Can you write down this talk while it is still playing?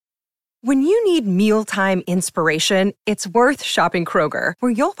When you need mealtime inspiration, it's worth shopping Kroger,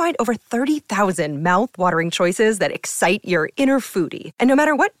 where you'll find over 30,000 mouth-watering choices that excite your inner foodie. And no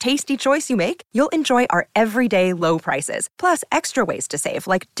matter what tasty choice you make, you'll enjoy our everyday low prices, plus extra ways to save,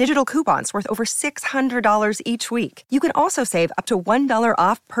 like digital coupons worth over $600 each week. You can also save up to $1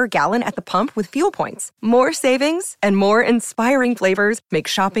 off per gallon at the pump with fuel points. More savings and more inspiring flavors make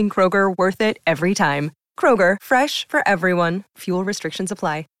shopping Kroger worth it every time. Kroger, fresh for everyone. Fuel restrictions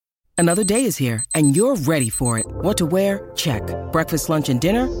apply. Another day is here, and you're ready for it. What to wear? Check. Breakfast, lunch, and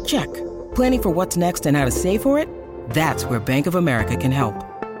dinner? Check. Planning for what's next and how to save for it? That's where Bank of America can help.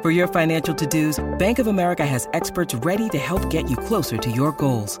 For your financial to-dos, Bank of America has experts ready to help get you closer to your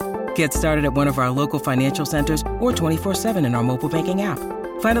goals. Get started at one of our local financial centers or 24/7 in our mobile banking app.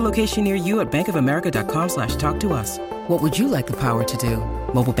 Find a location near you at bankofamerica.com/talktous. What would you like the power to do?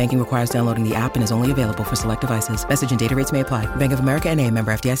 Mobile banking requires downloading the app and is only available for select devices. Message and data rates may apply. Bank of America N.A.,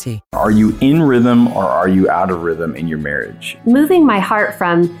 member FDIC. Are you in rhythm or are you out of rhythm in your marriage? Moving my heart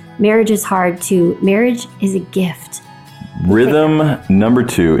from marriage is hard to marriage is a gift. Rhythm number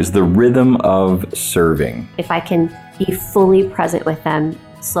 2 is the rhythm of serving. If I can be fully present with them,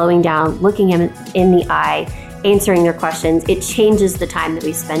 slowing down, looking them in the eye, answering their questions, it changes the time that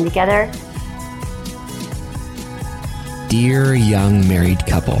we spend together. Dear young married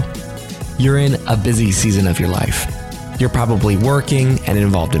couple, you're in a busy season of your life. You're probably working and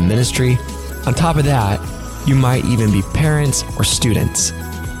involved in ministry. On top of that, you might even be parents or students.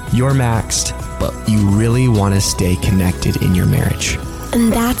 You're maxed, but you really want to stay connected in your marriage.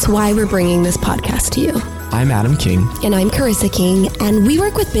 And that's why we're bringing this podcast to you. I'm Adam King. And I'm Carissa King, and we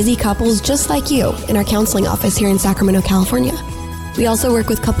work with busy couples just like you in our counseling office here in Sacramento, California. We also work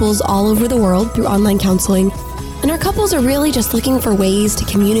with couples all over the world through online counseling, and our couples are really just looking for ways to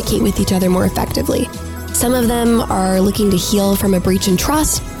communicate with each other more effectively. Some of them are looking to heal from a breach in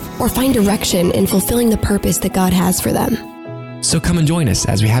trust or find direction in fulfilling the purpose that God has for them. So come and join us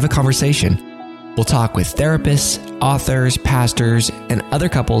as we have a conversation. We'll talk with therapists, authors, pastors, and other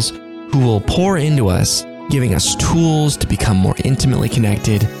couples who will pour into us, giving us tools to become more intimately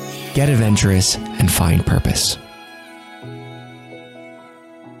connected, get adventurous, and find purpose.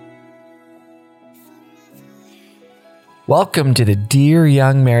 Welcome to the Dear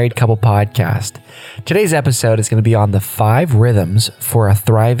Young Married Couple podcast. Today's episode is going to be on the 5 rhythms for a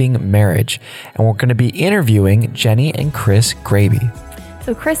thriving marriage, and we're going to be interviewing Jenny and Chris Graby.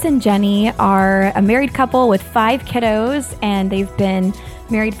 So Chris and Jenny are a married couple with 5 kiddos, and they've been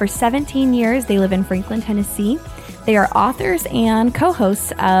married for 17 years. They live in Franklin, Tennessee. They are authors and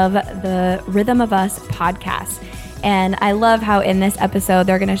co-hosts of the Rhythm of Us podcast. And I love how in this episode,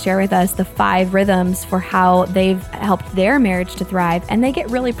 they're going to share with us the 5 rhythms for how they've helped their marriage to thrive. And they get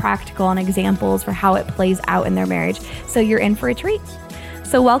really practical and examples for how it plays out in their marriage. So you're in for a treat.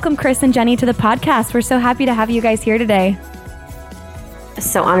 So welcome, Chris and Jenny, to the podcast. We're so happy to have you guys here today.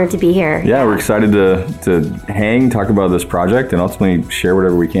 So honored to be here. Yeah, we're excited to hang, talk about this project, and ultimately share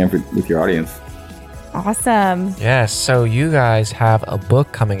whatever we can with your audience. Awesome. Yes, so you guys have a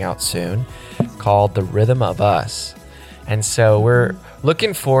book coming out soon called The Rhythm of Us. And so we're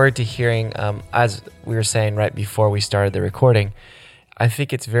looking forward to hearing, as we were saying right before we started the recording, I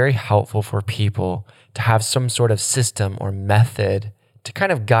think it's very helpful for people to have some sort of system or method to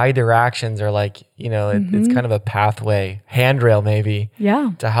kind of guide their actions, or like, you know, it's kind of a pathway, handrail maybe,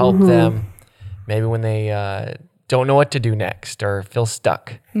 to help them maybe when they don't know what to do next or feel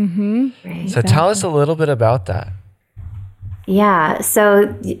stuck. Right. So tell us a little bit about that. Yeah,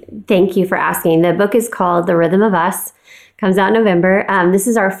 so thank you for asking. The book is called The Rhythm of Us. Comes out in November. This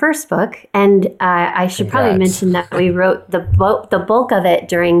is our first book, and I should probably mention that we wrote the bulk of it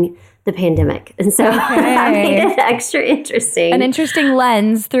during the pandemic, and so that made it extra interesting. An interesting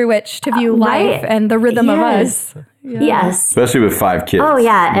lens through which to view life and the rhythm of us. Yes, especially with 5 kids. Oh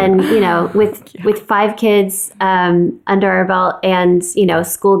yeah, and you know, with 5 kids under our belt, and you know,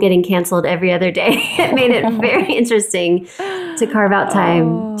 school getting canceled every other day, it made it very interesting to carve out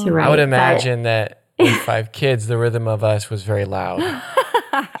time to write. I would imagine that with 5 kids, the Rhythm of Us was very loud.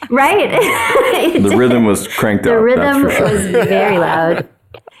 Right. The rhythm was cranked up. The rhythm was very loud.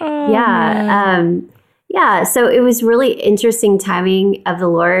 Yeah. So it was really interesting timing of the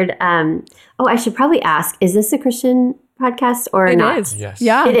Lord. I should probably ask, is this a Christian podcast or not? It is. Yes.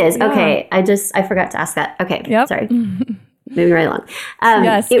 Yeah. It is. Yeah. Okay. I forgot to ask that. Okay. Yep. Sorry. Moving right along.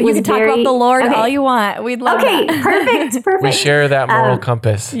 Yes. You can talk about the Lord all you want. We'd love that. Okay. Perfect. We share that moral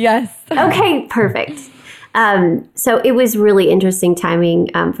compass. Yes. Okay. Perfect. So it was really interesting timing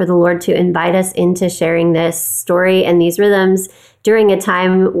for the Lord to invite us into sharing this story and these rhythms during a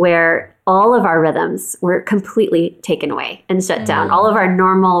time where all of our rhythms were completely taken away and shut down. All of our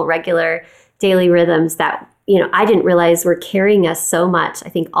normal, regular daily rhythms that, I didn't realize were carrying us so much. I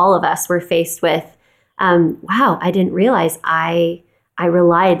think all of us were faced with, wow, I didn't realize I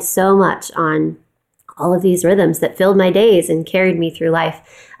relied so much on all of these rhythms that filled my days and carried me through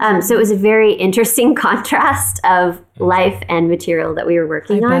life. So it was a very interesting contrast of life and material that we were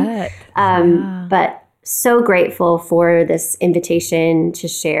working on. But so grateful for this invitation to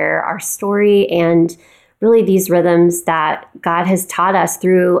share our story and really these rhythms that God has taught us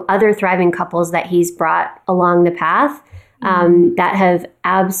through other thriving couples that he's brought along the path that have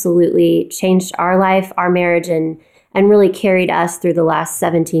absolutely changed our life, our marriage, and really carried us through the last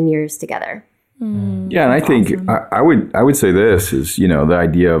 17 years together. Yeah, and I think I would say this is, the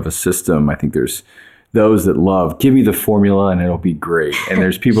idea of a system. I think there's those that love, give me the formula and it'll be great. And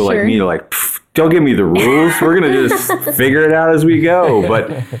there's people like me like, don't give me the rules. We're going to just figure it out as we go.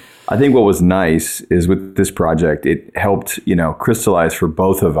 But I think what was nice is with this project, it helped, crystallize for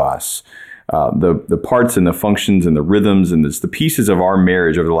both of us the parts and the functions and the rhythms and the pieces of our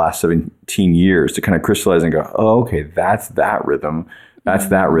marriage over the last 17 years to kind of crystallize and go, oh, okay, that's that rhythm. That's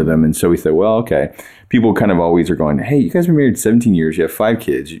that rhythm. And so we said, well, okay. People kind of always are going, hey, you guys been married 17 years. You have 5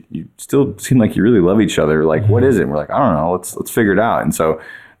 kids. You still seem like you really love each other. Like, what is it? And we're like, I don't know. Let's figure it out. And so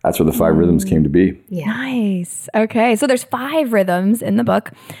that's where the 5 rhythms came to be. Yeah. Nice. Okay. So there's 5 rhythms in the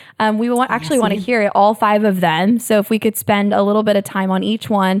book. We want to hear all 5 of them. So if we could spend a little bit of time on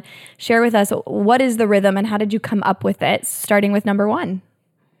each one, share with us, what is the rhythm and how did you come up with it? Starting with number 1.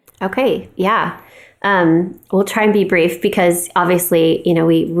 Okay. Yeah. We'll try and be brief because obviously,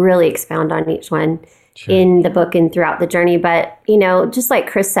 we really expound on each one in the book and throughout the journey. But, just like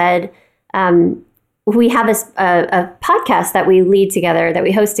Chris said, we have a podcast that we lead together, that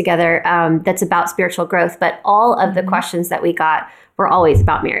we host together, that's about spiritual growth. But all of the questions that we got were always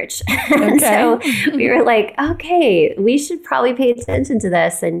about marriage. And so we were like, okay, we should probably pay attention to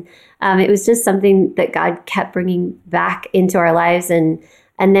this. And it was just something that God kept bringing back into our lives.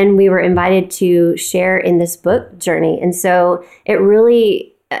 And then we were invited to share in this book journey. And so it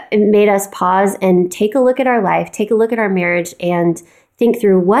really made us pause and take a look at our life, take a look at our marriage, and think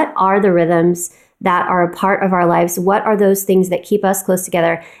through what are the rhythms that are a part of our lives? What are those things that keep us close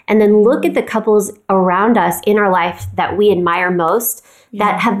together? And then look at the couples around us in our life that we admire most,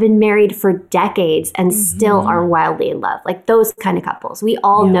 that have been married for decades and still are wildly in love. Like those kind of couples. We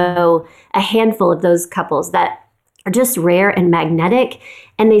all know a handful of those couples that are just rare and magnetic,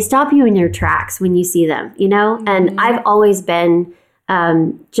 and they stop you in your tracks when you see them, And I've always been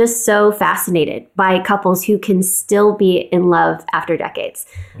just so fascinated by couples who can still be in love after decades.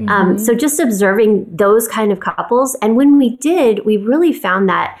 So just observing those kind of couples. And when we did, we really found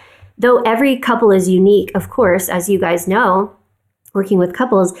that though every couple is unique, of course, as you guys know, working with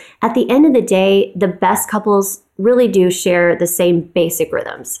couples, at the end of the day, the best couples really do share the same basic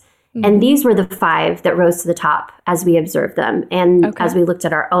rhythms. And these were the 5 that rose to the top as we observed them and as we looked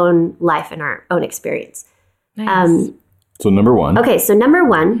at our own life and our own experience. Nice. So number 1. Okay, so number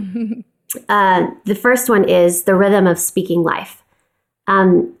 1, the first one is the rhythm of speaking life.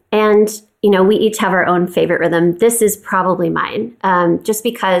 And, we each have our own favorite rhythm. This is probably mine, just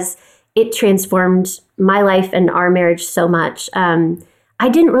because it transformed my life and our marriage so much. I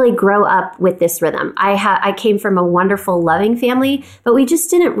didn't really grow up with this rhythm. I came from a wonderful, loving family, but we just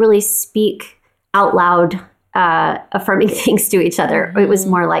didn't really speak out loud, affirming things to each other. It was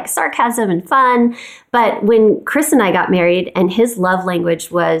more like sarcasm and fun. But when Chris and I got married and his love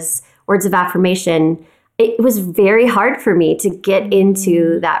language was words of affirmation, it was very hard for me to get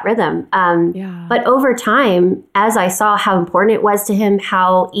into that rhythm. But over time, as I saw how important it was to him,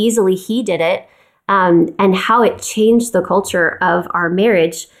 how easily he did it, and how it changed the culture of our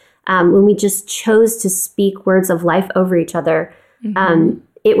marriage when we just chose to speak words of life over each other.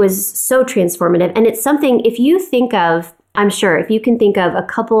 It was so transformative. And it's something, if you think of, I'm sure, if you can think of a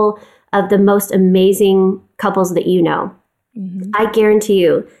couple of the most amazing couples that you know, I guarantee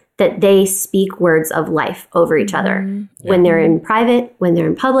you that they speak words of life over each other when they're in private, when they're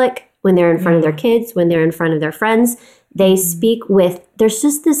in public, when they're in front of their kids, when they're in front of their friends. They speak with, there's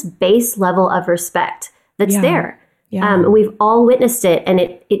just this base level of respect that's there. We've all witnessed it, and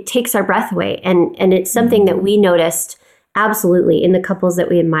it takes our breath away. And it's something that we noticed absolutely in the couples that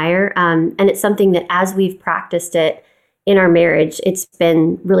we admire. And it's something that as we've practiced it in our marriage, it's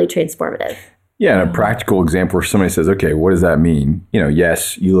been really transformative. Yeah, and a practical example where somebody says, okay, what does that mean?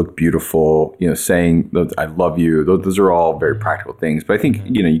 Yes, you look beautiful, saying I love you. Those are all very practical things. But I think,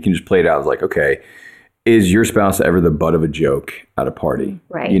 you can just play it out as like, okay, is your spouse ever the butt of a joke at a party?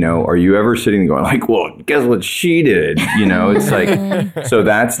 Right. You know, are you ever sitting going like, well, guess what she did? You know, it's like, so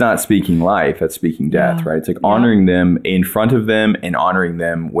that's not speaking life, that's speaking death, right? It's like honoring them in front of them and honoring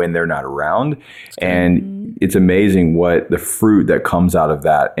them when they're not around. And it's amazing what the fruit that comes out of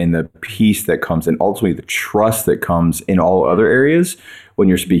that and the peace that comes and ultimately the trust that comes in all other areas when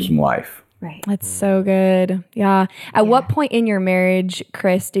you're speaking life. Right. That's so good. Yeah. At what point in your marriage,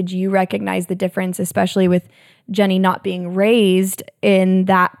 Chris, did you recognize the difference, especially with Jenny not being raised in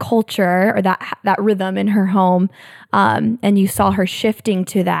that culture or that rhythm in her home, and you saw her shifting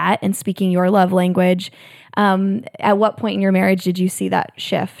to that and speaking your love language? At what point in your marriage did you see that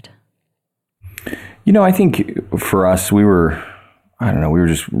shift? You know, I think for us, we were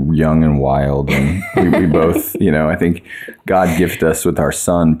just young and wild, and we both, you know, I think God gifted us with our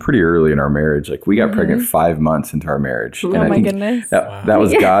son pretty early in our marriage. Like we got pregnant 5 months into our marriage. Oh, and my goodness. That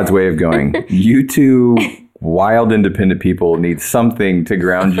was God's way of going, you two wild, independent people need something to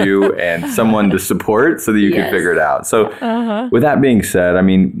ground you and someone to support so that you can figure it out. So with that being said, I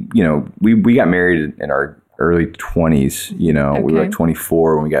mean, you know, we got married in our early 20s, you know, we were like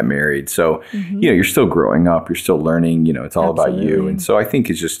 24 when we got married. So, you know, you're still growing up, you're still learning, you know, it's all about you. And so I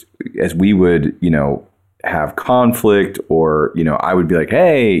think it's just as we would, you know, have conflict or, you know, I would be like,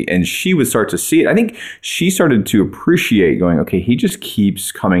 hey, and she would start to see it. I think she started to appreciate going, okay, he just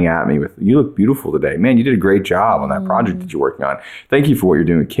keeps coming at me with, you look beautiful today. Man, you did a great job on that project that you're working on. Thank you for what you're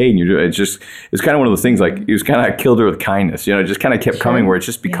doing with Kate. And it's kind of one of those things like, it was kind of killed her with kindness, you know, it just kind of kept coming where it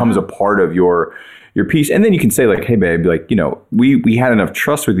just becomes a part of your piece. And then you can say like, hey, babe, like, you know, we had enough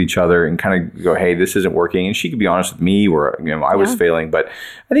trust with each other and kind of go, hey, this isn't working. And she could be honest with me or, you know, I was failing. But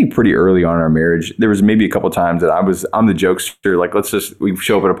I think pretty early on in our marriage, there was maybe a couple of times that I'm the jokester. Like, we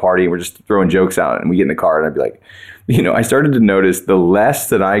show up at a party and we're just throwing jokes out and we get in the car and I'd be like, you know, I started to notice the less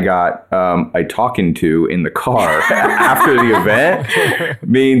that I got a talking to in the car after the event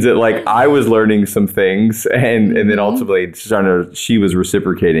means that like I was learning some things and then ultimately she was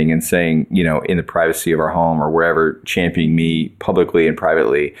reciprocating and saying, you know, in the privacy of our home or wherever, championing me publicly and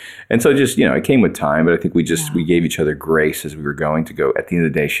privately. And so just, you know, it came with time, but I think we gave each other grace as we were going to go. At the end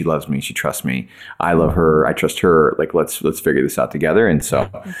of the day, she loves me. She trusts me. I love her. I trust her. Like, let's figure this out together. And so,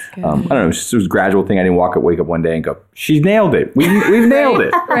 I don't know, it was a gradual thing. I didn't wake up one day and go, she's nailed it. We've nailed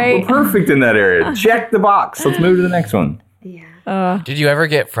it. We're perfect in that area. Check the box. Let's move to the next one. Yeah. Did you ever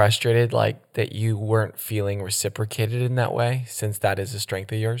get frustrated like that you weren't feeling reciprocated in that way, since that is a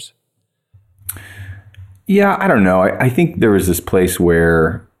strength of yours? Yeah, I don't know. I think there was this place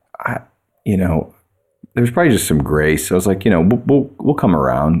where, you know, there was probably just some grace. I was like, you know, we'll come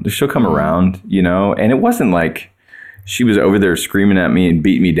around. She'll come around, you know. And it wasn't like she was over there screaming at me and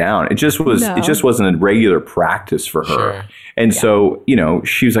beat me down. It just was. No. It just wasn't a regular practice for her. Sure. And so, you know,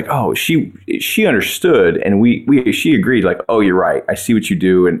 she was like, oh, she understood, and she agreed. Like, oh, you're right. I see what you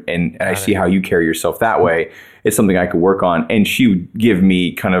do, and I see how you carry yourself that way. It's something I could work on. And she would give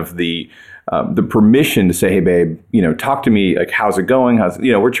me kind of the permission to say, hey, babe, you know, talk to me. Like, how's it going?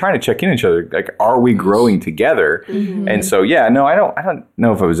 You know, we're trying to check in each other. Like, are we growing together? Mm-hmm. And so, yeah, no, I don't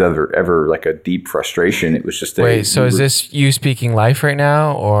know if it was ever like a deep frustration. It was just wait. So is this you speaking life right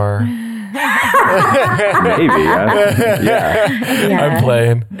now, or? Maybe. Yeah. I'm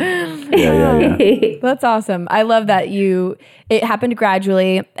playing. Yeah. That's awesome. I love that it happened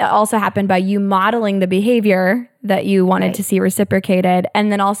gradually. It also happened by you modeling the behavior that you wanted to see reciprocated,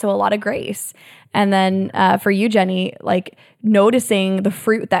 and then also a lot of grace. And then for you, Jenny, like noticing the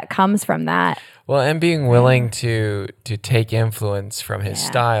fruit that comes from that. Well, and being willing to take influence from his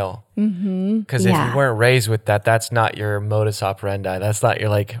style. Because if you weren't raised with that, that's not your modus operandi. That's not your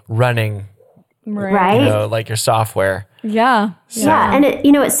like running, right? You know, like your software. Yeah. So. Yeah. And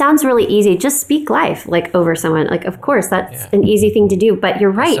it sounds really easy. Just speak life like over someone. Like, of course, that's an easy thing to do. But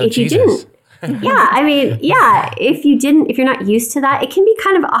you're right. So if Jesus. You didn't. If you're not used to that, it can be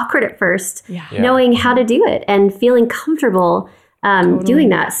kind of awkward at first, knowing how to do it and feeling comfortable doing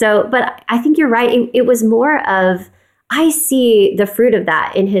that. So, but I think you're right. It was more of, I see the fruit of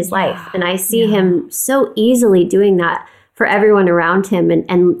that in his life, and I see him so easily doing that for everyone around him,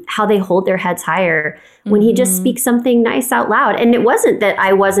 and how they hold their heads higher when he just speaks something nice out loud. And it wasn't that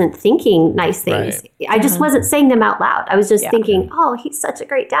I wasn't thinking nice things. Right. I just wasn't saying them out loud. I was just thinking, oh, he's such a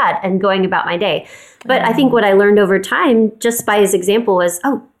great dad, and going about my day. But I think what I learned over time, just by his example, was,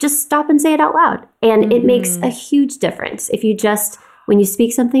 just stop and say it out loud. And it makes a huge difference. If you when you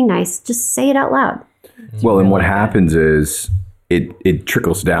speak something nice, just say it out loud. Well, and what happens is it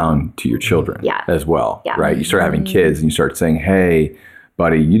trickles down to your children as well, right? You start having kids and you start saying, hey,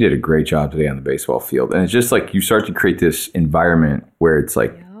 buddy, you did a great job today on the baseball field. And it's just like you start to create this environment where it's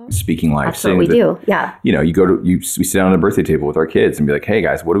like, speaking life. That's what we do. Yeah. You know, we sit down at a birthday table with our kids and be like, hey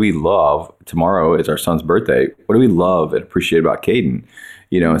guys, what do we love? Tomorrow is our son's birthday. What do we love and appreciate about Caden?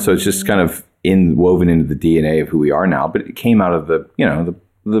 You know, and so it's just kind of woven into the DNA of who we are now, but it came out of the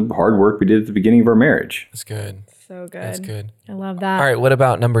hard work we did at the beginning of our marriage. That's good. So good. That's good. I love that. All right. What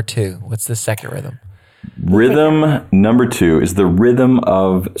about number 2? What's the second rhythm? Rhythm number 2 is the rhythm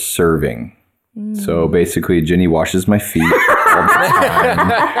of serving. So basically, Jenny washes my feet all the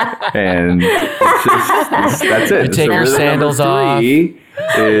time, and it's just, that's it. You take your sandals off. The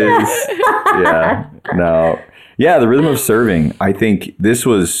rhythm of serving. I think this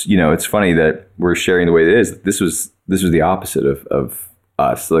was, it's funny that we're sharing the way it is. This was the opposite of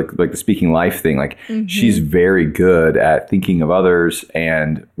us, like the speaking life thing. Like she's very good at thinking of others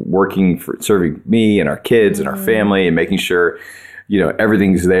and working for serving me and our kids and our family and making sure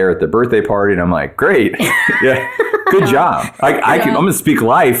everything's there at the birthday party. And I'm like, great. Yeah. Good job. I'm going to speak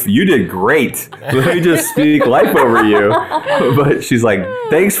life. You did great. Let me just speak life over you. But she's like,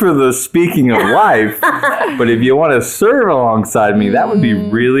 thanks for the speaking of life. But if you want to serve alongside me, that would be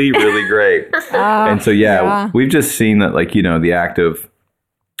really, really great. And so, we've just seen that, the act of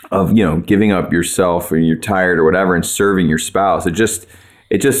giving up yourself or you're tired or whatever and serving your spouse. It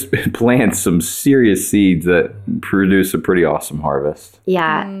just plants some serious seeds that produce a pretty awesome harvest.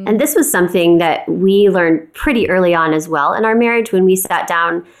 Yeah. And this was something that we learned pretty early on as well in our marriage when we sat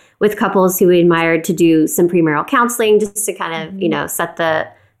down with couples who we admired to do some premarital counseling just to kind of,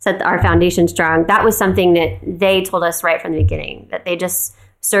 set our foundation strong. That was something that they told us right from the beginning, that they just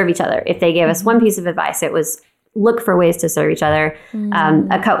serve each other. If they gave us one piece of advice, it was look for ways to serve each other.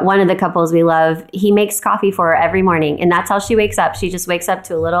 One of the couples we love, he makes coffee for her every morning, and that's how she wakes up. She just wakes up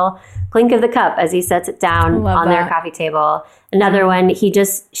to a little clink of the cup as he sets it down on their coffee table. Another one,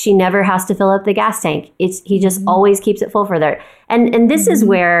 she never has to fill up the gas tank. He just always keeps it full for her. And this is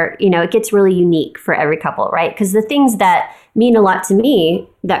where, it gets really unique for every couple, right? Because the things that mean a lot to me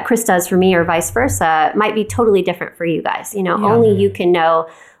that Chris does for me or vice versa might be totally different for you guys. Only you can know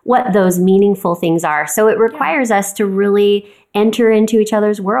what those meaningful things are. So it requires us to really enter into each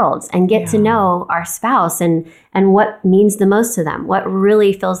other's worlds and get to know our spouse and what means the most to them, what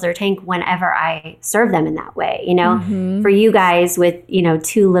really fills their tank whenever I serve them in that way. For you guys with,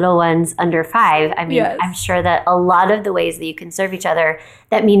 2 little ones under 5, I mean, I'm sure that a lot of the ways that you can serve each other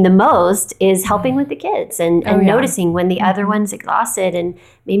that mean the most is helping with the kids and noticing when the other one's exhausted and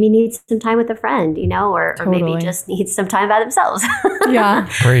maybe needs some time with a friend, or maybe just needs some time by themselves. Yeah.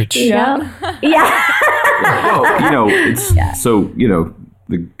 Preach. Yeah. It's so,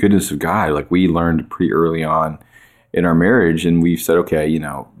 the goodness of God, we learned pretty early on in our marriage, and we've said, okay,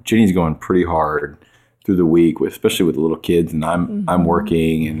 Jenny's going pretty hard through the week, especially with the little kids, and I'm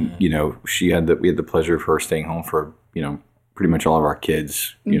working, and we had the pleasure of her staying home for pretty much all of our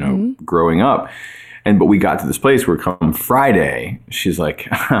kids, growing up. But we got to this place where come Friday, she's like,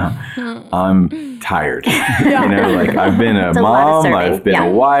 I'm tired. I've been a mom, I've been a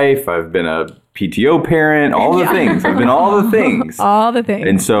wife, I've been a PTO parent, all the things. I've been all the things. All the things.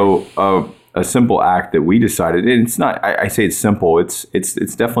 And so a simple act that we decided, and it's not, I say it's simple, it's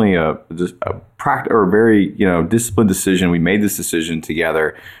definitely a very, disciplined decision. We made this decision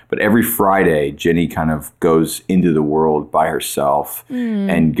together, but every Friday, Jenny kind of goes into the world by herself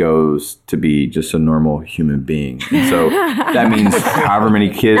and goes to be just a normal human being. And so that means however many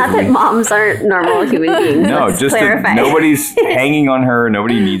kids. Not that moms aren't normal human beings. No, just nobody's hanging on her.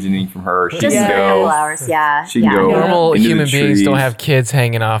 Nobody needs anything from her. She just can go. Couple hours. Yeah. She can go. Normal human beings don't have kids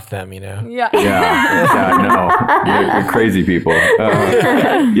hanging off them, Yeah. I know. You're crazy people.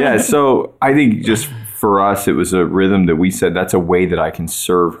 So I think just for us, it was a rhythm that we said that's a way that I can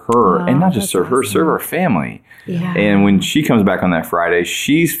serve her, and not just serve her, serve our family. Yeah. And when she comes back on that Friday,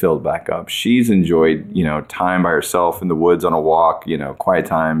 she's filled back up. She's enjoyed, time by herself in the woods on a walk, quiet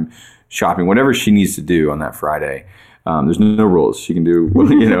time, shopping, whatever she needs to do on that Friday. There's no rules. She can do,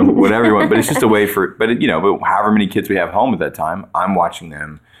 whatever you want, but it's just a way but however many kids we have home at that time, I'm watching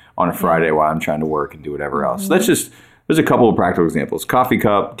them on a Friday while I'm trying to work and do whatever else. So there's a couple of practical examples. Coffee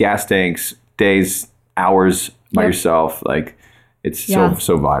cup, gas tanks, days, hours by yourself. It's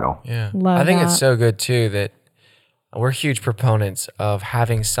so vital. Yeah. Love I think that. it's so good too that we're huge proponents of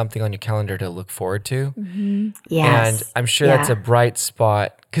having something on your calendar to look forward to. Yes. And I'm sure that's a bright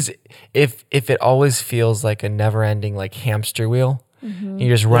spot, because if it always feels like a never ending hamster wheel, you're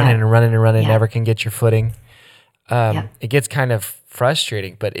just running and running and running, never can get your footing. It gets kind of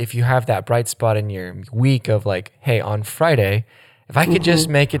frustrating. But if you have that bright spot in your week of hey, on Friday, if I could just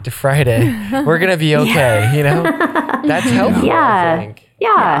make it to Friday, we're going to be okay. That's helpful, I think.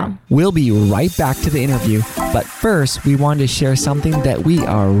 Yeah. We'll be right back to the interview, but first we wanted to share something that we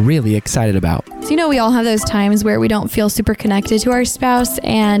are really excited about. So, we all have those times where we don't feel super connected to our spouse,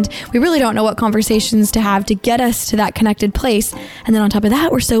 and we really don't know what conversations to have to get us to that connected place. And then on top of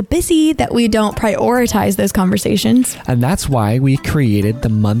that, we're so busy that we don't prioritize those conversations. And that's why we created the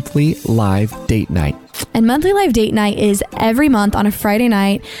monthly live date night. And monthly live date night is every month on a Friday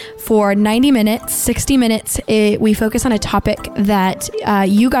night for 90 minutes, 60 minutes. We focus on a topic that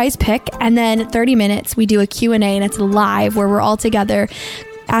you guys pick, and then 30 minutes we do a Q&A, and it's live where we're all together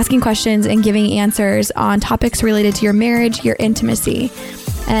asking questions and giving answers on topics related to your marriage, your intimacy.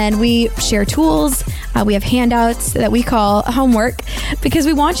 And we share tools. We have handouts that we call homework because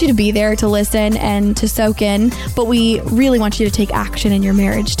we want you to be there to listen and to soak in, but we really want you to take action in your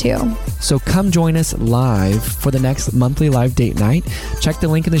marriage too. So come join us live for the next monthly live date night. Check the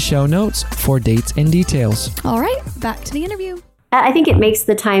link in the show notes for dates and details. All right, back to the interview. I think it makes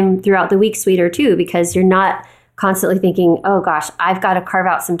the time throughout the week sweeter too, because you're not constantly thinking, oh gosh, I've got to carve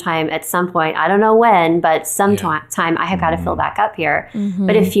out some time at some point. I don't know when, but time I have got to fill back up here. Mm-hmm.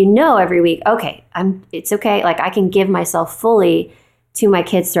 But if you know every week, okay, it's okay. Like I can give myself fully to my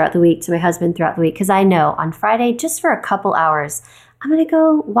kids throughout the week, to my husband throughout the week, because I know on Friday, just for a couple hours, I'm going to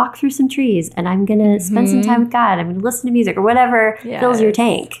go walk through some trees and I'm going to spend some time with God. I'm going to listen to music or whatever fills your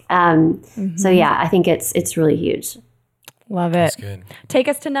tank. So yeah, I think it's really huge. Love it. That's good. Take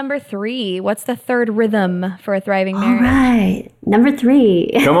us to number 3. What's the third rhythm for a thriving marriage? All right. Number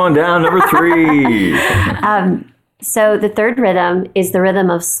 3. Come on down, number 3. So the third rhythm is the rhythm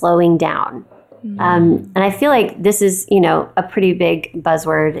of slowing down. And I feel like this is, a pretty big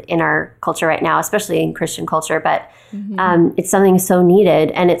buzzword in our culture right now, especially in Christian culture, but it's something so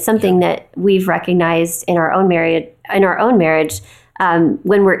needed. And it's something that we've recognized in our own marriage.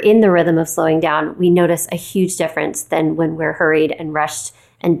 When we're in the rhythm of slowing down, we notice a huge difference than when we're hurried and rushed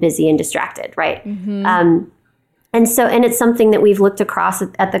and busy and distracted, right? And it's something that we've looked across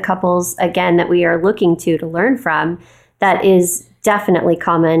at the couples, again, that we are looking to learn from, that is definitely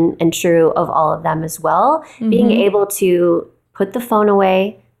common and true of all of them as well. Being able to put the phone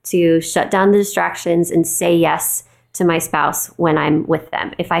away, to shut down the distractions and say yes to my spouse when I'm with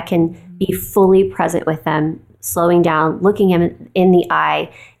them. If I can be fully present with them, slowing down, looking them in the eye,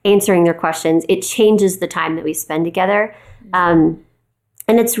 answering their questions, it changes the time that we spend together. And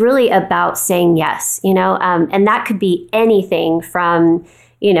it's really about saying yes, and that could be anything from,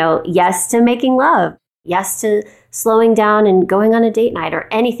 yes to making love, yes to slowing down and going on a date night, or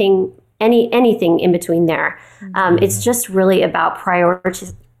anything in between there. It's just really about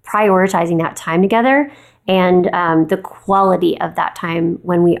prioritizing that time together and the quality of that time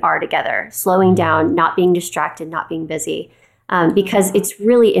when we are together, slowing down, not being distracted, not being busy, because it's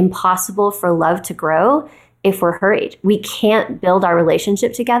really impossible for love to grow if we're hurried. We can't build our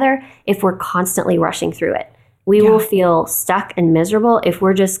relationship together if we're constantly rushing through it. We will feel stuck and miserable if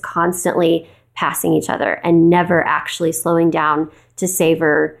we're just constantly passing each other and never actually slowing down to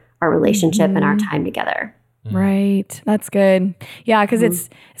savor our relationship and our time together. Right. That's good. Yeah, because it's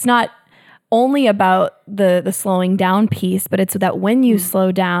not only about the slowing down piece, but it's that when you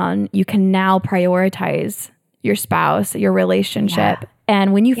slow down, you can now prioritize your spouse, your relationship. Yeah.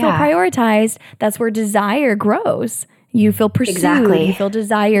 And when you feel prioritized, that's where desire grows. You feel pursued, you feel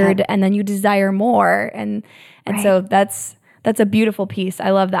desired, and then you desire more. And so that's a beautiful piece.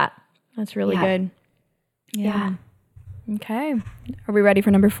 I love that. That's really good. Yeah. Okay. Are we ready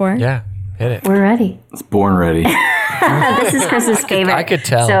for number 4? Yeah. Hit it. We're ready. It's born ready. This is Chris's favorite. I could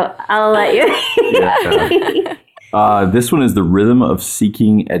tell. So I'll let you. This one is the rhythm of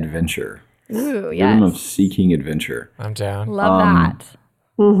seeking adventure. Ooh, yes. Rhythm of seeking adventure. I'm down. Love that.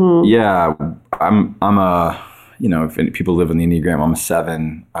 Yeah, I'm a, if people live on the Enneagram, I'm a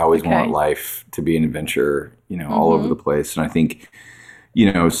 7. I always want life to be an adventure, all over the place. And I think,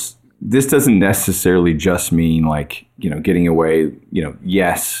 this doesn't necessarily just mean like, getting away,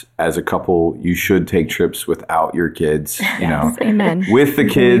 yes, as a couple, you should take trips without your kids, Amen. With the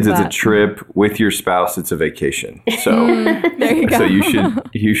kids, it's a trip. With your spouse, it's a vacation. So, there you go. So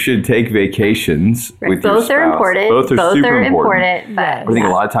you should take vacations with your spouse. Both are important. Both are super important. But I think a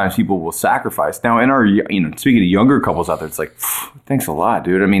lot of times people will sacrifice. Now, in our, speaking to younger couples out there, it's like, thanks a lot,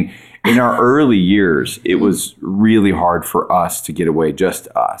 dude. I mean, in our early years, it was really hard for us to get away, just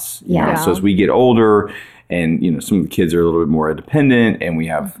us. So as we get older and, some of the kids are a little bit more independent and we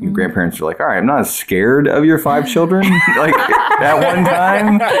have grandparents are like, all right, I'm not as scared of your 5 children. Like that one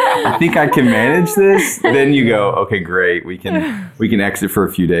time, I think I can manage this. Then you go, okay, great. We can exit for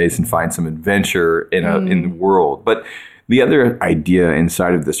a few days and find some adventure in the world. But the other idea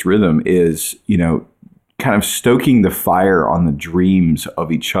inside of this rhythm is, kind of stoking the fire on the dreams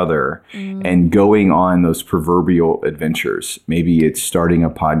of each other and going on those proverbial adventures. Maybe it's starting a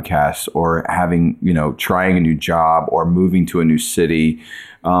podcast or having, trying a new job or moving to a new city.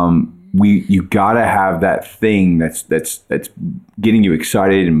 You gotta have that thing that's getting you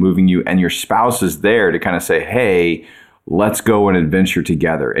excited and moving you, and your spouse is there to kind of say, hey, let's go on an adventure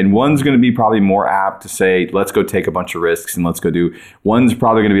together. And one's going to be probably more apt to say, let's go take a bunch of risks and let's go do. One's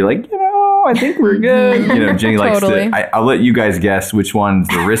probably going to be like, I think we're good. Jenny likes to. I'll let you guys guess which one's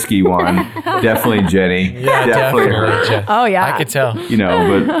the risky one. Definitely Jenny. Yeah, definitely her. Oh yeah, I could tell.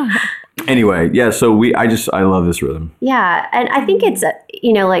 But anyway, yeah. So I love this rhythm. Yeah, and I think it's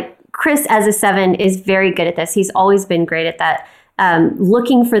like Chris as a 7 is very good at this. He's always been great at that.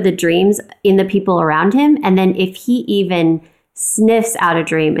 Looking for the dreams in the people around him, and then if he even sniffs out a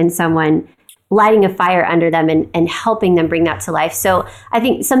dream in someone, lighting a fire under them and helping them bring that to life. So I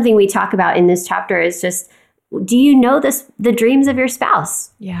think something we talk about in this chapter is just, do you know the dreams of your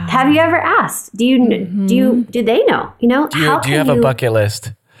spouse? Yeah. Have you ever asked? Do they know? Do you have a bucket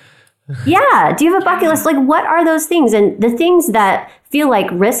list? Yeah. Do you have a bucket list? Like, what are those things? And the things that feel like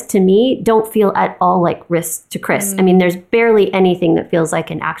risk to me don't feel at all like risk to Chris. I mean, there's barely anything that feels like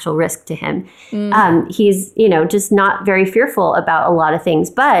an actual risk to him. He's, just not very fearful about a lot of things,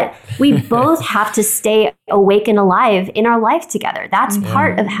 but we both have to stay awake and alive in our life together. That's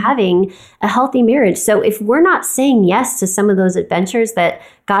part of having a healthy marriage. So if we're not saying yes to some of those adventures that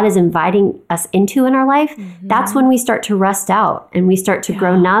God is inviting us into in our life, that's when we start to rust out and we start to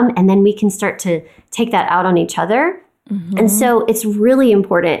grow numb, and then we can start to take that out on each other. And so it's really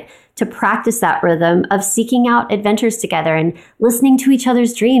important to practice that rhythm of seeking out adventures together and listening to each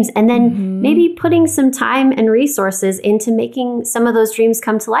other's dreams, and then maybe putting some time and resources into making some of those dreams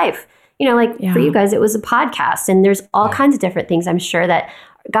come to life. For you guys, it was a podcast, and there's all kinds of different things I'm sure that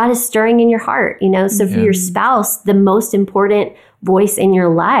God is stirring in your heart, So for your spouse, the most important voice in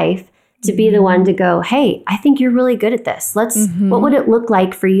your life to be the one to go, hey, I think you're really good at this. What would it look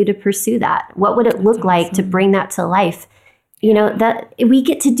like for you to pursue that? What would it look like to bring that to life? That we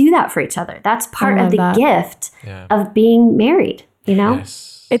get to do that for each other. That's part of the gift of being married,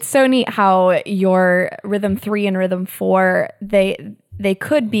 Yes. It's so neat how your rhythm 3 and rhythm 4, they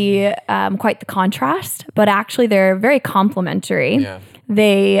could be quite the contrast, but actually they're very complementary. Yeah.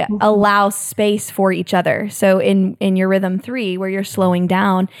 They allow space for each other. So in your rhythm 3, where you're slowing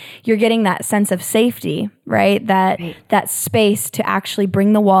down, you're getting that sense of safety, right? That space to actually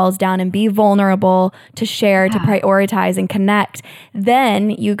bring the walls down and be vulnerable, to share, to prioritize and connect. Then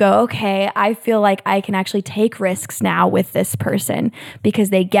you go, okay, I feel like I can actually take risks now with this person because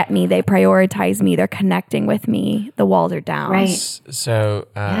they get me, they prioritize me, they're connecting with me, the walls are down. Right. So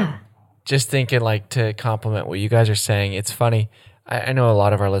just thinking, like, to complement what you guys are saying, it's funny. I know a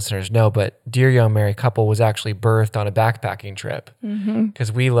lot of our listeners know, but Dear Young Married Couple was actually birthed on a backpacking trip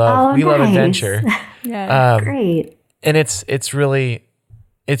because we love adventure. Great. And it's really,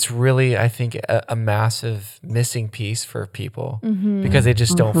 I think, a massive missing piece for people because they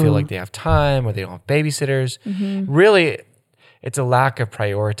just don't feel like they have time or they don't have babysitters. Really, it's a lack of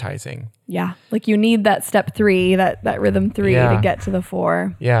prioritizing. Yeah. Like you need that step 3, that rhythm 3 to get to the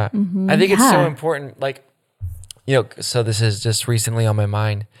 4. Yeah. I think it's so important. Like, so this is just recently on my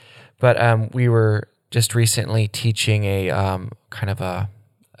mind, but we were just recently teaching a kind of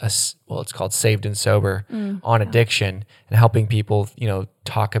it's called Saved and Sober on addiction and helping people,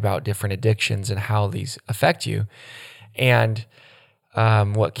 talk about different addictions and how these affect you. And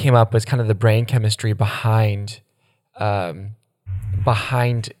what came up was kind of the brain chemistry behind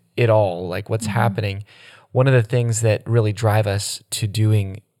it all, like what's happening. One of the things that really drive us to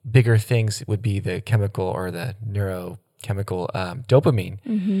doing bigger things would be the chemical or the neurochemical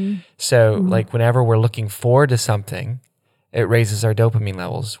dopamine. So like whenever we're looking forward to something, it raises our dopamine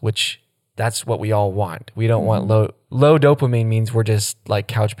levels, which that's what we all want. We don't want low dopamine means we're just like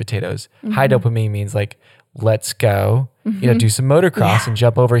couch potatoes. High dopamine means like, let's go, do some motocross and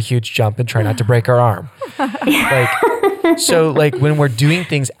jump over a huge jump and try not to break our arm. So when we're doing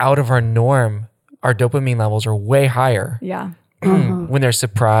things out of our norm, our dopamine levels are way higher. Yeah. When there's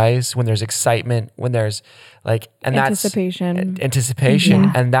surprise, when there's excitement, when there's anticipation,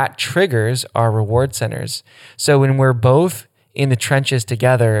 and that triggers our reward centers. So when we're both in the trenches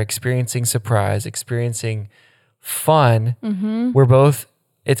together, experiencing surprise, experiencing fun, we're both,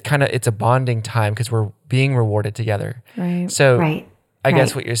 it's a bonding time because we're being rewarded together. Right. So I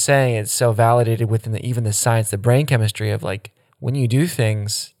guess what you're saying is so validated within even the science, the brain chemistry of like when you do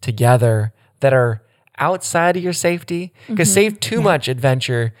things together that are outside of your safety, because too much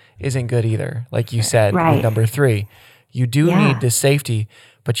adventure isn't good either. Like you said, with number 3, you do need the safety,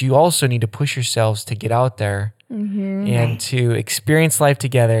 but you also need to push yourselves to get out there and to experience life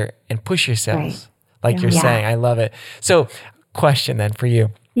together and push yourselves. Like you're saying. I love it. So question then for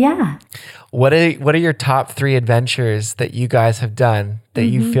you. Yeah. What are your top 3 adventures that you guys have done that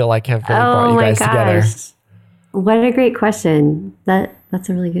you feel like have really brought you guys together? What a great question. That's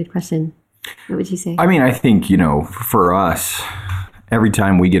a really good question. What would you say? I mean, I think, for us, every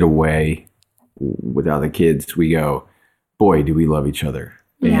time we get away with other kids, we go, boy, do we love each other.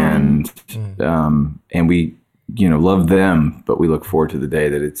 Yeah. And we, love them, but we look forward to the day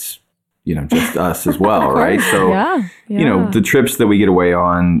that it's, just us as well, right? So, the trips that we get away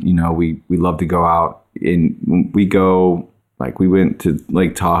on, we love to go out and we go, like we went to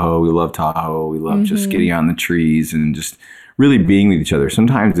Lake Tahoe. We love Tahoe. We love just getting on the trees and just really being with each other.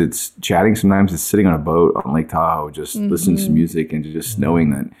 Sometimes it's chatting. Sometimes it's sitting on a boat on Lake Tahoe, just listening to some music and just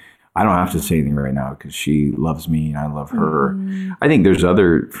knowing that I don't have to say anything right now because she loves me and I love her. I think there's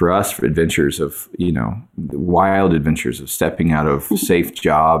for us, adventures of, wild adventures of stepping out of safe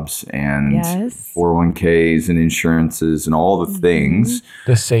jobs and 401ks and insurances and all the things.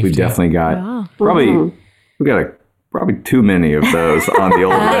 The safety. We've definitely got probably too many of those on the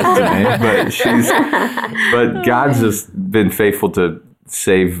old resume, but God's just been faithful to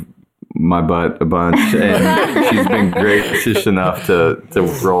save my butt a bunch, and she's been gracious enough to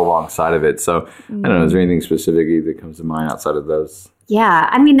roll alongside of it. So I don't know, is there anything specific that comes to mind outside of those? Yeah,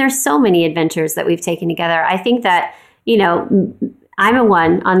 I mean, there's so many adventures that we've taken together. I think that, I'm a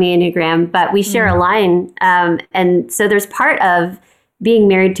 1 on the Enneagram, but we share a line. And so there's part of being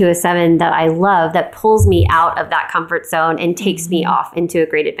married to a 7 that I love that pulls me out of that comfort zone and takes me off into a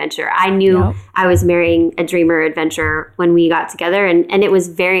great adventure. I knew I was marrying a dreamer adventure when we got together, and it was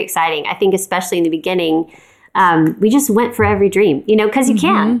very exciting. I think especially in the beginning, we just went for every dream, because you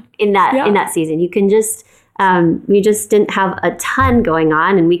can in that season. You can just, we just didn't have a ton going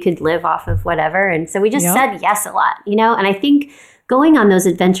on and we could live off of whatever. And so we just said yes a lot, and I think going on those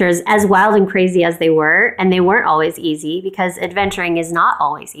adventures, as wild and crazy as they were, and they weren't always easy because adventuring is not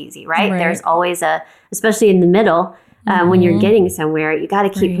always easy, right? There's always especially in the middle, when you're getting somewhere, you got to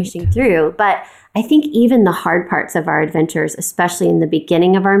keep pushing through. But I think even the hard parts of our adventures, especially in the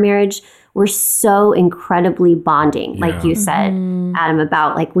beginning of our marriage, were so incredibly bonding. Like you said, Adam,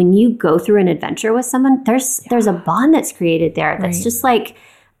 about like when you go through an adventure with someone, there's a bond that's created there that's just like,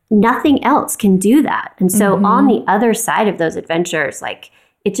 nothing else can do that. And so on the other side of those adventures, like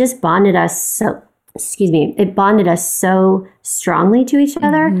it just bonded us so, it bonded us so strongly to each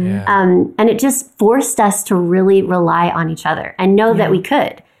other. And it just forced us to really rely on each other and know that we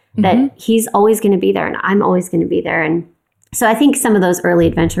could, that he's always going to be there and I'm always going to be there. And so I think some of those early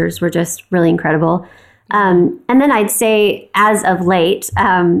adventures were just really incredible. And then I'd say as of late,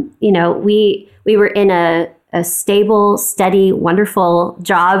 we were in a stable, steady, wonderful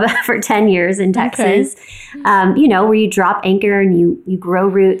job for 10 years in Texas, where you drop anchor and you grow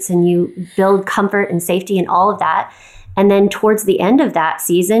roots and you build comfort and safety and all of that. And then towards the end of that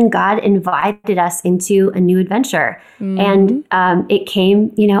season, God invited us into a new adventure. And it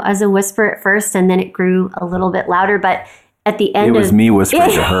came, as a whisper at first, and then it grew a little bit louder. But at the end, it was me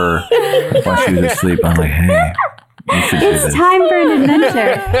whispering to her while she was asleep. I'm like, hey. It's time for an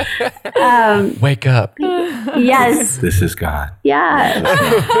adventure. Wake up. Yes. This is God. Yeah.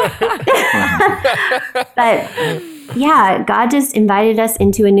 But yeah, God just invited us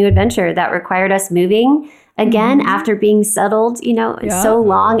into a new adventure that required us moving again after being settled, so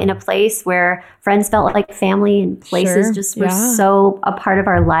long in a place where friends felt like family and places just were so a part of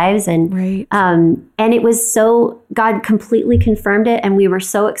our lives. And and it was so, God completely confirmed it and we were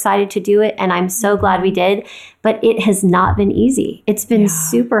so excited to do it. And I'm so glad we did. But it has not been easy. It's been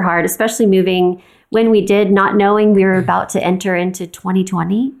super hard, especially moving when we did, not knowing we were about to enter into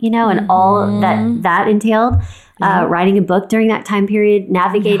 2020, and all that entailed. Writing a book during that time period,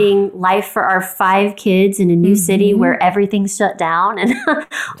 navigating life for our 5 kids in a new city where everything's shut down and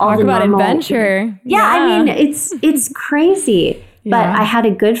all Talk the about normal adventure. I mean, it's crazy. But I had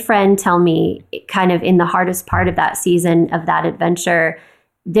a good friend tell me, kind of in the hardest part of that season of that adventure,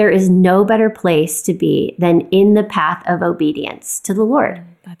 there is no better place to be than in the path of obedience to the Lord.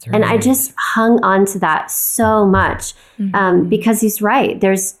 That's right. And I just hung on to that so much because he's right.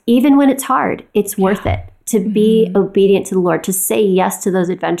 There's, even when it's hard, it's worth it to be obedient to the Lord, to say yes to those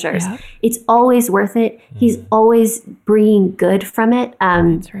adventures. It's always worth it. He's always bringing good from it.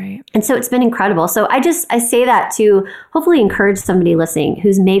 That's right. And so it's been incredible. So I say that to hopefully encourage somebody listening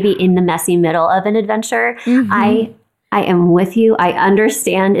who's maybe in the messy middle of an adventure. I am with you. I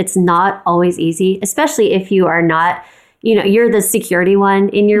understand it's not always easy, especially if you are not, you're the security one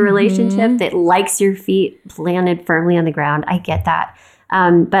in your relationship that likes your feet planted firmly on the ground. I get that.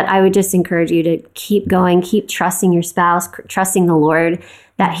 But I would just encourage you to keep going, keep trusting your spouse, trusting the Lord,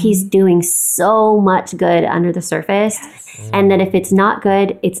 that he's doing so much good under the surface. Yes. And that if it's not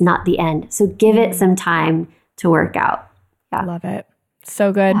good, it's not the end. So give it some time to work out. Yeah. Love it.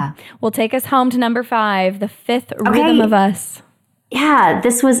 So good. Yeah. Well, take us home to number 5, the 5th rhythm of us. Yeah,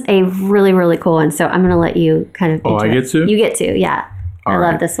 this was a really, really cool one. So I'm going to let you kind of. I get to? You get to, yeah. I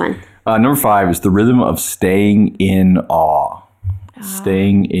love this one. Number 5 is the rhythm of staying in awe.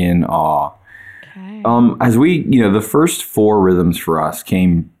 Staying in awe. Okay. As we, the first 4 rhythms for us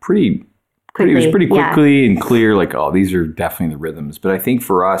came pretty quickly and clear, like, these are definitely the rhythms. But I think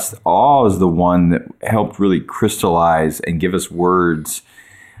for us, awe is the one that helped really crystallize and give us words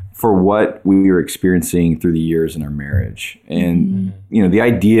for what we were experiencing through the years in our marriage. And, the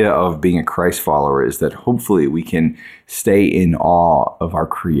idea of being a Christ follower is that hopefully we can stay in awe of our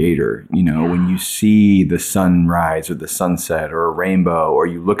Creator. When you see the sunrise or the sunset or a rainbow, or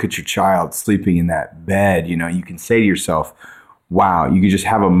you look at your child sleeping in that bed, you can say to yourself, wow, you can just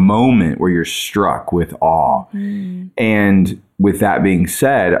have a moment where you're struck with awe. And with that being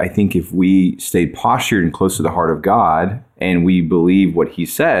said, I think if we stayed postured and close to the heart of God, and we believe what he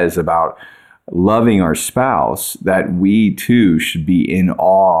says about loving our spouse, that we too should be in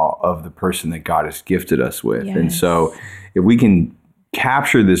awe of the person that God has gifted us with. Yes. And so if we can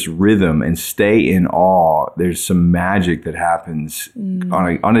capture this rhythm and stay in awe, there's some magic that happens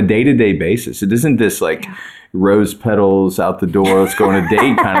on a day-to-day basis. It isn't this rose petals out the door, let's go on a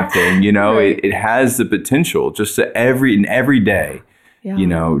date kind of thing. Right. It has the potential just to every day,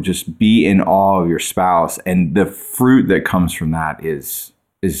 just be in awe of your spouse, and the fruit that comes from that is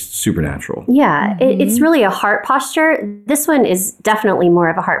supernatural. Yeah, it's really a heart posture. This one is definitely more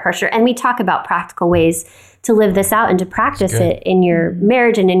of a heart posture, and we talk about practical ways to live this out and to practice it in your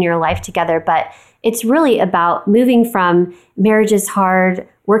marriage and in your life together. But it's really about moving from marriage is hard,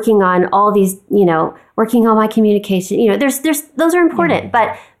 working on all these, working on my communication. There's those are important,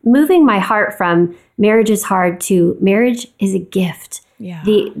 but moving my heart from marriage is hard to marriage is a gift. Yeah.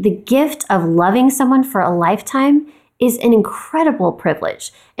 The gift of loving someone for a lifetime is an incredible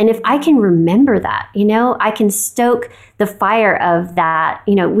privilege. And if I can remember that, I can stoke the fire of that.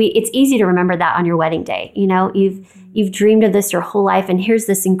 It's easy to remember that on your wedding day. You've dreamed of this your whole life, and here's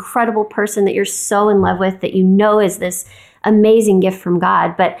this incredible person that you're so in love with that is this amazing gift from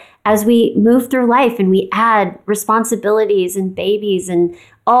God. But as we move through life and we add responsibilities and babies and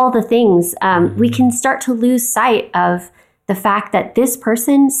all the things, we can start to lose sight of the fact that this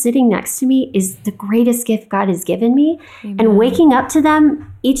person sitting next to me is the greatest gift God has given me. Amen. And waking up to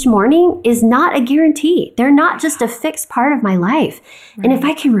them each morning is not a guarantee. They're not just a fixed part of my life. Right. And if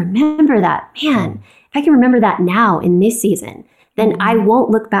I can remember that, if I can remember that now in this season, then I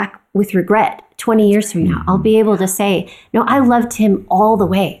won't look back with regret 20 years from now. I'll be able to say, no, I loved him all the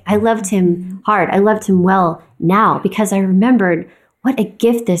way. I loved him hard. I loved him well now because I remembered what a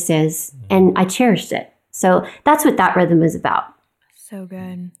gift this is, and I cherished it. So that's what that rhythm is about. So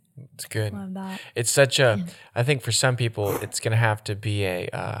good. It's good. Love that. It's such I think for some people, it's going to have to be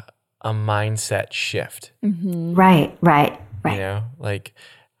a mindset shift. Mm-hmm. Right.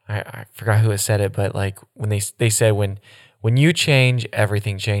 I forgot who had said it, but when they say when you change,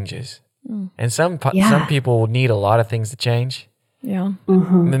 everything changes. And some people need a lot of things to change. Yeah.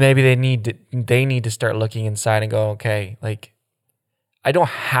 Mm-hmm. Maybe they need to start looking inside and go, okay, I don't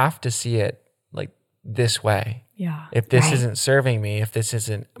have to see it this way. Yeah. If this isn't serving me, if this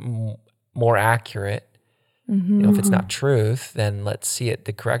isn't more accurate, if it's not truth, then let's see it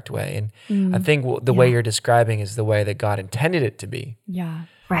the correct way. And I think the way you're describing is the way that God intended it to be. Yeah.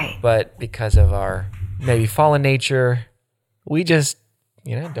 Right. But because of our maybe fallen nature, we just,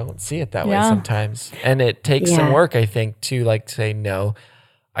 don't see it that way sometimes. And it takes some work, I think, to say, no,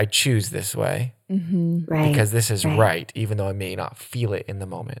 I choose this way. Mm-hmm. Right. Because this is right, even though I may not feel it in the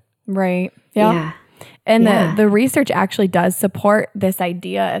moment. Right. Yeah. And the research actually does support this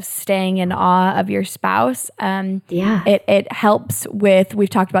idea of staying in awe of your spouse. It helps with, we've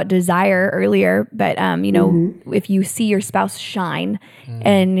talked about desire earlier, but if you see your spouse shine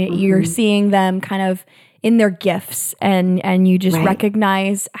and you're seeing them kind of in their gifts and you just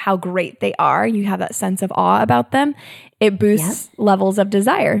recognize how great they are, you have that sense of awe about them, it boosts levels of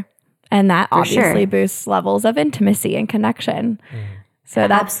desire. And that obviously boosts levels of intimacy and connection. So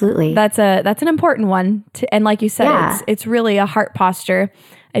absolutely, that's an important one. And like you said, it's really a heart posture.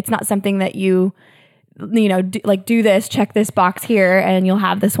 It's not something that you do this, check this box here, and you'll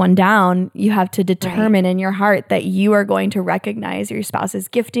have this one down. You have to determine in your heart that you are going to recognize your spouse's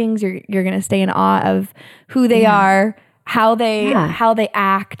giftings. You're going to stay in awe of who they are, how they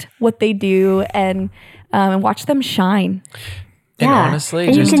act, what they do, and watch them shine. And honestly,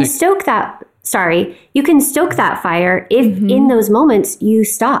 and you can stoke that. You can stoke that fire if in those moments you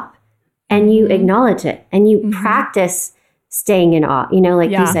stop and you acknowledge it and you practice staying in awe. You know,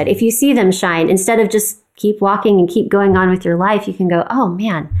 like you said, if you see them shine, instead of just keep walking and keep going on with your life, you can go, oh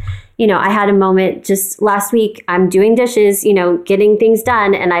man, you know, I had a moment just last week. I'm doing dishes, you know, getting things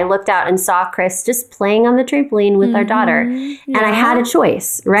done. And I looked out and saw Chris just playing on the trampoline with our daughter. And I had a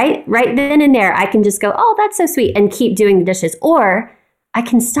choice, right? Right then and there, I can just go, oh, that's so sweet, and keep doing the dishes. Or I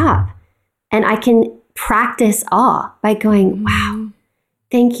can stop and I can practice awe by going, wow,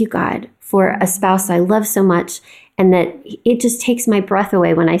 thank you, God, for a spouse I love so much. And that it just takes my breath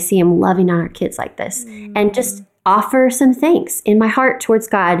away when I see him loving on our kids like this. And just offer some thanks in my heart towards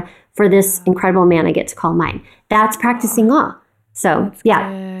God for this incredible man I get to call mine. That's practicing awe. So, That's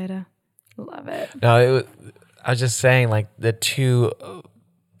good. Love it. No, I was just saying, like, the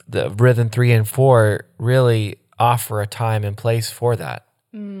rhythm 3 and 4 really offer a time and place for that.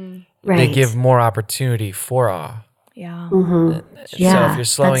 Right. They give more opportunity for awe. Yeah. So if you're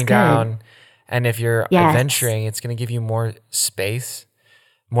slowing down and if you're adventuring, it's going to give you more space,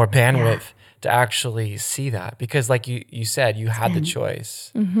 more bandwidth to actually see that. Because like you said, you had the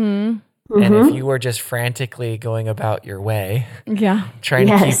choice. And if you were just frantically going about your way, trying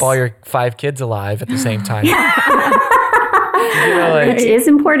to keep all your 5 kids alive at the same time. You know, like, it is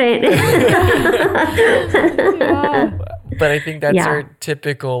important. But I think that's our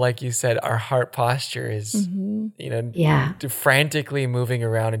typical, like you said, our heart posture is, you know, frantically moving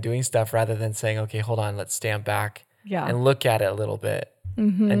around and doing stuff rather than saying, okay, hold on, let's stand back and look at it a little bit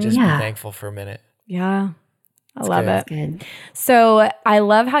and just be thankful for a minute. Yeah. I love it. Good. So I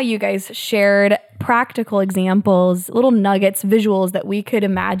love how you guys shared practical examples, little nuggets, visuals that we could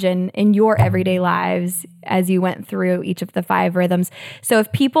imagine in your everyday lives as you went through each of the 5 rhythms. So if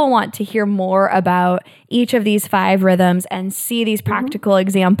people want to hear more about each of these 5 rhythms and see these practical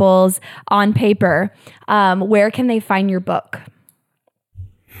examples on paper, where can they find your book?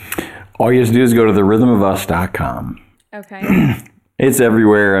 All you have to do is go to therhythmofus.com. Okay. It's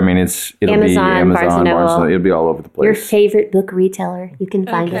everywhere. I mean, it'll be Amazon, Barnes & Noble. It'll be all over the place. Your favorite book retailer, you can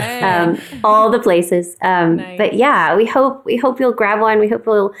find it. All the places. Nice. But yeah, we hope you'll grab one. We hope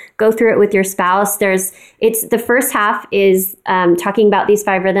you'll go through it with your spouse. It's the first half is talking about these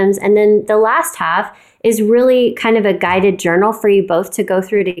 5 rhythms, and then the last half is really kind of a guided journal for you both to go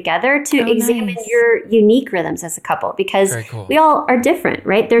through together to examine your unique rhythms as a couple, because we all are different,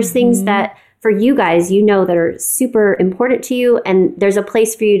 right? There's things that for you guys, you know, that are super important to you. And there's a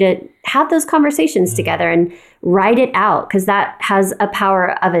place for you to have those conversations together and write it out, because that has a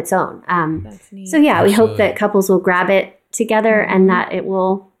power of its own. So yeah, we hope that couples will grab it together and that it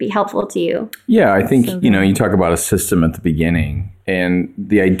will be helpful to you. Yeah, I think, you know, you talk about a system at the beginning. And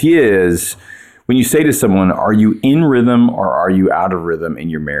the idea is, when you say to someone, are you in rhythm or are you out of rhythm in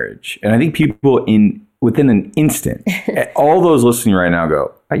your marriage? And I think people within an instant, all those listening right now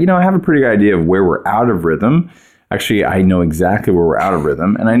go, you know, I have a pretty good idea of where we're out of rhythm. Actually, I know exactly where we're out of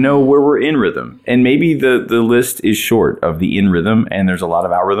rhythm, and I know where we're in rhythm. And maybe the list is short of the in rhythm and there's a lot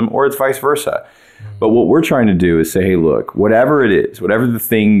of out rhythm, or it's vice versa. But what we're trying to do is say, hey, look, whatever it is, whatever the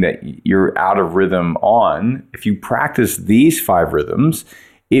thing that you're out of rhythm on, if you practice these 5 rhythms,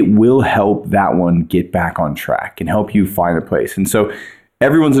 it will help that one get back on track and help you find a place. And so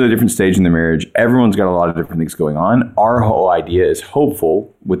everyone's in a different stage in the marriage. Everyone's got a lot of different things going on. Our whole idea is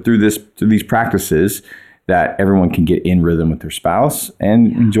hopeful through these practices that everyone can get in rhythm with their spouse and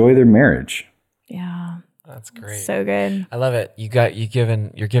enjoy their marriage. Yeah. That's great. So good. I love it. You're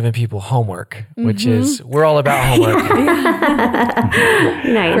giving people homework, which is, we're all about homework.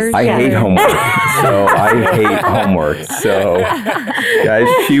 Nice. I hate homework. So guys,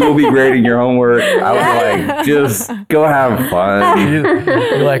 she will be grading your homework. I was like, just go have fun.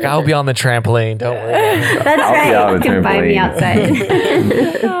 You're like, I'll be on the trampoline. Don't worry. That's right. You can find me outside.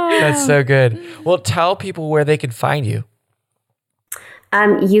 That's so good. Well, tell people where they can find you.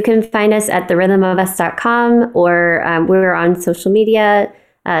 You can find us at therhythmofus.com, or we're on social media,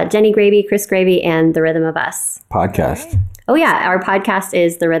 Jenny Graby, Chris Graby, and The Rhythm of Us. Podcast. Oh, yeah. Our podcast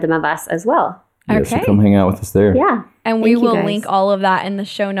is The Rhythm of Us as well. Yeah, so come hang out with us there. Yeah. And we will link all of that in the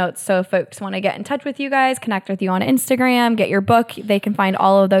show notes. So if folks want to get in touch with you guys, connect with you on Instagram, get your book, they can find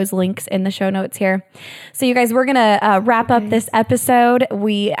all of those links in the show notes here. So you guys, we're going to wrap up this episode.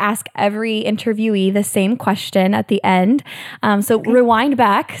 We ask every interviewee the same question at the end. So rewind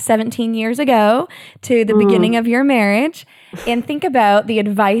back 17 years ago to the beginning of your marriage and think about the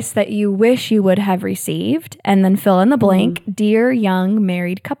advice that you wish you would have received, and then fill in the blank. Dear young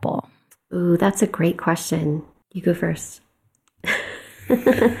married couple. Ooh, that's a great question. You go first.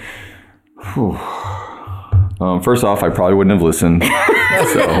 First off, I probably wouldn't have listened.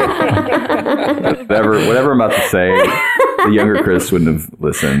 So whatever I'm about to say, the younger Chris wouldn't have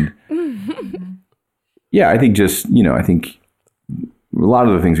listened. Yeah, I think I think a lot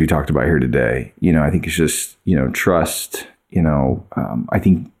of the things we talked about here today, I think it's just, trust, I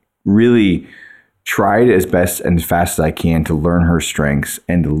think really tried as best and as fast as I can to learn her strengths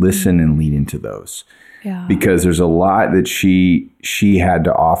and to listen and lean into those. Yeah. Because there's a lot that she had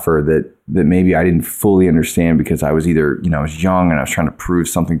to offer that maybe I didn't fully understand because I was either, I was young and I was trying to prove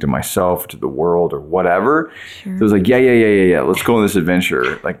something to myself, to the world or whatever. Sure. So it was like, yeah. Let's go on this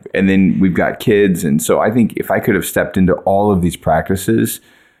adventure. And then we've got kids. And so I think if I could have stepped into all of these practices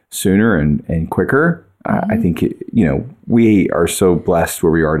sooner and quicker, I think, we are so blessed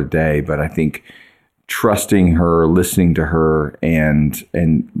where we are today. But I think trusting her, listening to her, and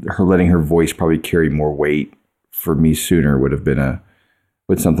her letting her voice probably carry more weight for me sooner would have been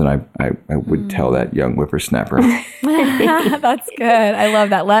something I would tell that young whippersnapper. That's good. I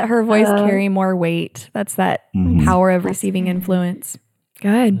love that. Let her voice carry more weight. That's that power of receiving influence.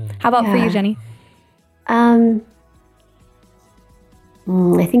 Good. How about for you, Jenny? I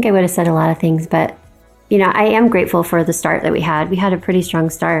think I would have said a lot of things, but I am grateful for the start that we had. We had a pretty strong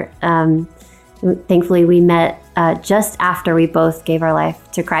start. Thankfully, we met just after we both gave our life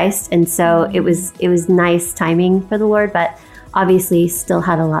to Christ, and so it was nice timing for the Lord, but obviously still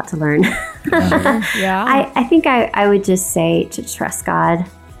had a lot to learn. Yeah. I think I would just say to trust God.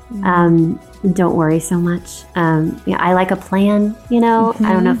 Don't worry so much. I like a plan, I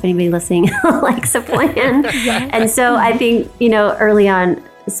don't know if anybody listening likes a plan. Yes. And so I think, early on,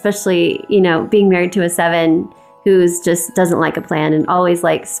 especially, being married to a 7 who's just doesn't like a plan and always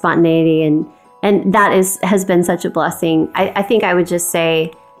likes spontaneity and that has been such a blessing. I think I would just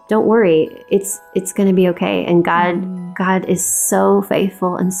say, don't worry. It's going to be okay. And God is so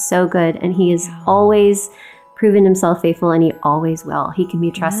faithful and so good. And he has always proven himself faithful and he always will. He can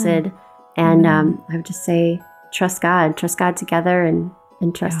be trusted. And I would just say, trust God together and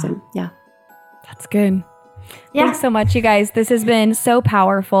trust him. Yeah. That's good. Yeah. Thanks so much, you guys. This has been so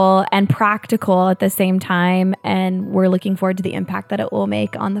powerful and practical at the same time. And we're looking forward to the impact that it will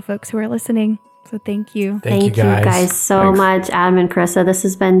make on the folks who are listening. So thank you. Thank you guys so much, Adam and Carissa. This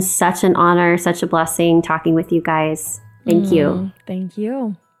has been such an honor, such a blessing talking with you guys. Thank you. Thank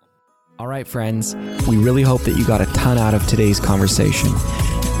you. All right, friends. We really hope that you got a ton out of today's conversation.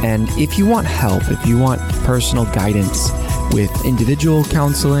 And if you want help, if you want personal guidance with individual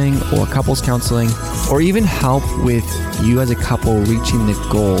counseling or couples counseling, or even help with you as a couple reaching the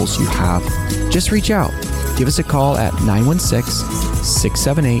goals you have, just reach out. Give us a call at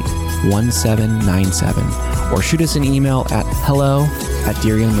 916-678-1797 or shoot us an email at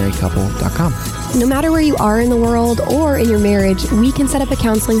hello@dearyoungmarriedcouple.com. No matter where you are in the world or in your marriage, we can set up a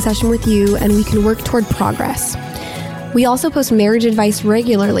counseling session with you and we can work toward progress. We also post marriage advice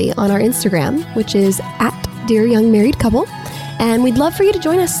regularly on our Instagram, which is @dearyoungmarriedcouple, and we'd love for you to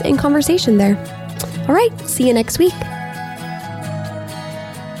join us in conversation there. All right, see you next week.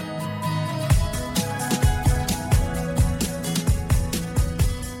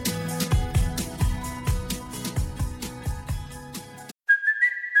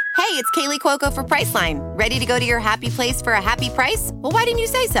 It's Kaylee Cuoco for Priceline. Ready to go to your happy place for a happy price? Well, why didn't you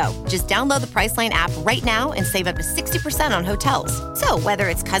say so? Just download the Priceline app right now and save up to 60% on hotels. So whether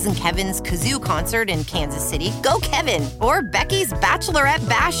it's Cousin Kevin's Kazoo Concert in Kansas City, go Kevin, or Becky's Bachelorette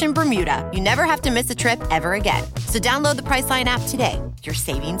Bash in Bermuda, you never have to miss a trip ever again. So download the Priceline app today. Your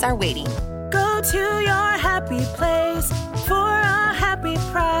savings are waiting. Go to your happy place for a happy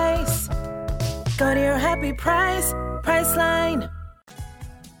price. Go to your happy price, Priceline.